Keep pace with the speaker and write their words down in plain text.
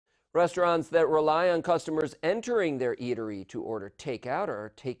Restaurants that rely on customers entering their eatery to order takeout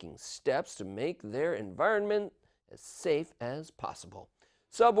are taking steps to make their environment as safe as possible.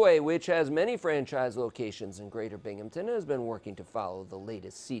 Subway, which has many franchise locations in Greater Binghamton, has been working to follow the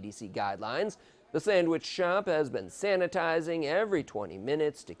latest CDC guidelines. The sandwich shop has been sanitizing every 20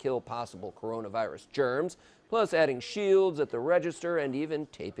 minutes to kill possible coronavirus germs, plus adding shields at the register and even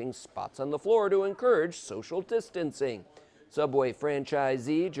taping spots on the floor to encourage social distancing. Subway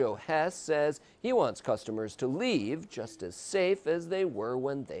franchisee Joe Hess says he wants customers to leave just as safe as they were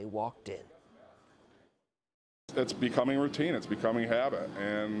when they walked in. It's becoming routine, it's becoming habit,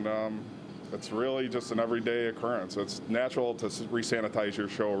 and it's really just an everyday occurrence. It's natural to resanitize your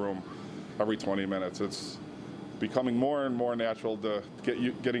showroom every 20 minutes. It's becoming more and more natural to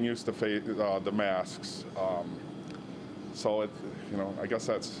getting used to the masks. So I guess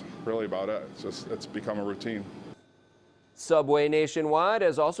that's really about it. It's become a routine. Subway nationwide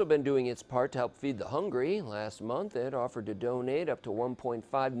has also been doing its part to help feed the hungry. Last month, it offered to donate up to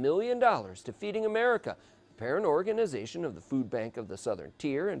 $1.5 million to Feeding America, the parent organization of the Food Bank of the Southern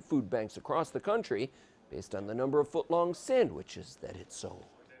Tier and food banks across the country, based on the number of foot-long sandwiches that it sold.